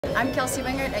I'm Kelsey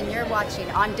Wingert, and you're watching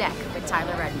On Deck with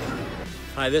Tyler Redmond.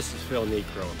 Hi, this is Phil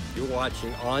Necro. You're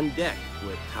watching On Deck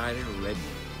with Tyler Redmond.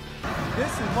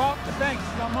 This is Mark the Banks.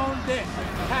 I'm on deck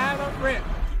with Tyler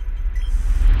Redmond.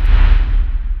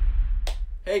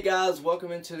 Hey guys,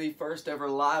 welcome into the first ever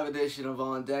live edition of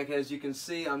On Deck. As you can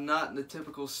see, I'm not in the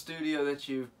typical studio that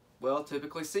you,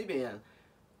 typically see me in.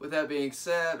 With that being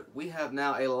said, we have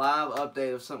now a live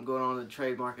update of something going on in the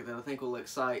trade market that I think will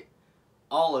excite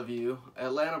all of you.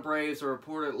 Atlanta Braves are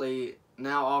reportedly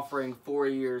now offering 4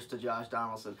 years to Josh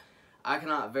Donaldson. I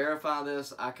cannot verify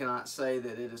this. I cannot say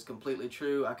that it is completely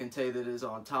true. I can tell you that it is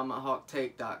on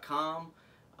TomahawkTake.com.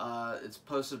 It's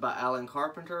posted by Alan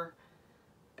Carpenter.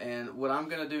 And what I'm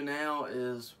going to do now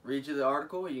is read you the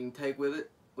article. You can take with it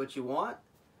what you want.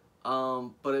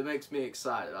 But it makes me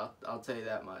excited. I'll tell you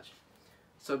that much.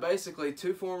 So basically,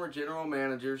 two former general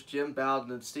managers, Jim Bowden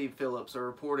and Steve Phillips, are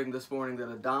reporting this morning that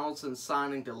a Donaldson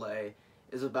signing delay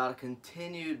is about a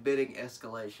continued bidding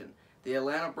escalation. The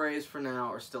Atlanta Braves, for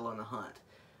now, are still in the hunt.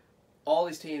 All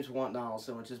these teams want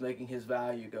Donaldson, which is making his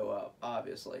value go up,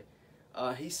 obviously.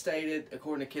 He stated,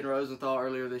 according to Ken Rosenthal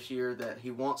earlier this year, that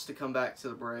he wants to come back to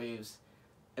the Braves.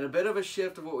 In a bit of a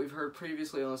shift of what we've heard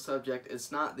previously on the subject,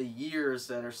 it's not the years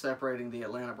that are separating the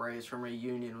Atlanta Braves from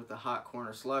reunion with the hot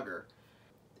corner slugger.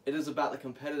 It is about the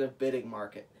competitive bidding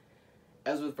market.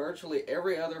 As with virtually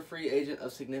every other free agent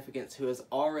of significance who has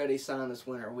already signed this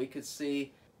winter, we could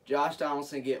see Josh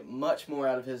Donaldson get much more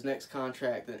out of his next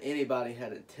contract than anybody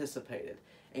had anticipated.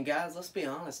 And guys, let's be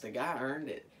honest, the guy earned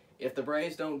it. If the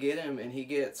Braves don't get him and he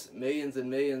gets millions and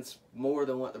millions more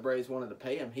than what the Braves wanted to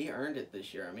pay him, he earned it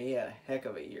this year. I mean, he had a heck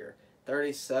of a year.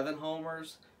 37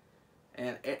 homers.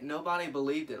 And nobody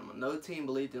believed in him. No team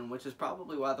believed in him, which is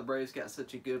probably why the Braves got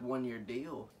such a good one-year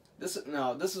deal. This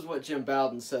is what Jim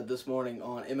Bowden said this morning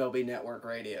on MLB Network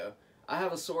Radio. I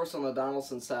have a source on the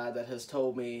Donaldson side that has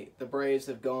told me the Braves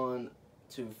have gone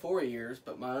to 4 years,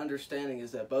 but my understanding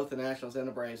is that both the Nationals and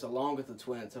the Braves, along with the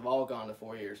Twins, have all gone to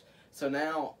 4 years. So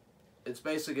now it's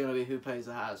basically going to be who pays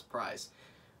the highest price.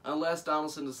 Unless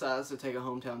Donaldson decides to take a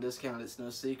hometown discount, it's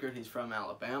no secret. He's from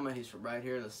Alabama. He's from right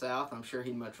here in the South. I'm sure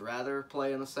he'd much rather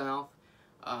play in the South.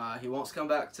 He wants to come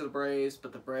back to the Braves,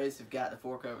 but the Braves have got to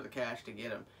fork over the cash to get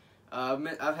him.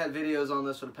 I've had videos on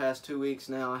this for the past 2 weeks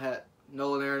now. I had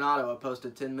Nolan Arenado I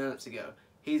posted 10 minutes ago.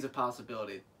 He's a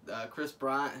possibility. Chris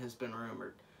Bryant has been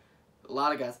rumored. A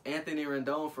lot of guys. Anthony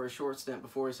Rendon for a short stint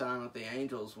before he signed with the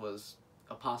Angels was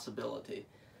a possibility.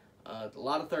 A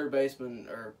lot of third basemen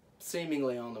are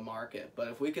seemingly on the market, but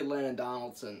if we could land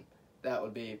Donaldson, that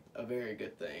would be a very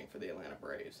good thing for the Atlanta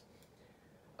Braves.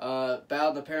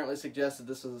 Bowden apparently suggested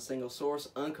this was a single source,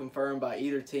 unconfirmed by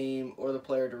either team or the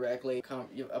player directly.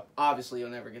 Obviously,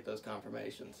 you'll never get those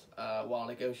confirmations while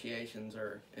negotiations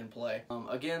are in play.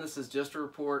 Again, this is just a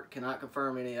report, cannot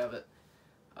confirm any of it.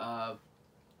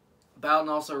 Bowden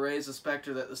also raised the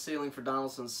specter that the ceiling for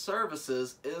Donaldson's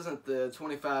services isn't the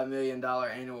 $25 million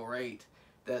annual rate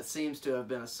that seems to have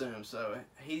been assumed. So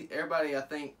everybody, I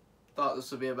think, thought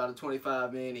this would be about a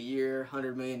 $25 million a year,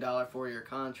 $100 million 4-year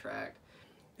contract.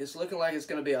 It's looking like it's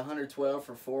going to be $112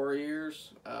 for 4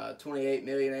 years, $28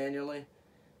 million annually,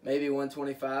 maybe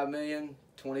 $125 million,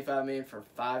 $25 million for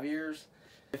 5 years.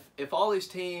 If all these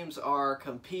teams are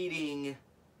competing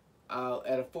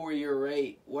at a 4-year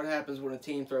rate, what happens when a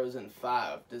team throws in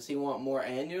 5? Does he want more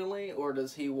annually, or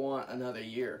does he want another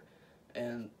year?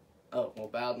 And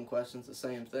Bowden questions the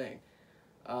same thing.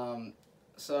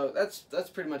 So that's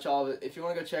pretty much all of it. If you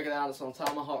want to go check it out, it's on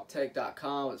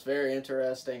TomahawkTake.com. It's very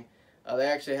interesting. They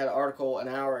actually had an article an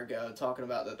hour ago talking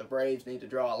about that the Braves need to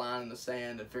draw a line in the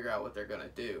sand and figure out what they're going to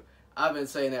do. I've been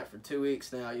saying that for 2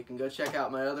 weeks now. You can go check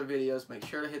out my other videos. Make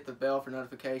sure to hit the bell for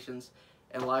notifications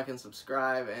and like and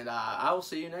subscribe. And I will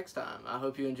see you next time. I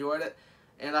hope you enjoyed it,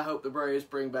 and I hope the Braves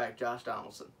bring back Josh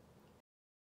Donaldson.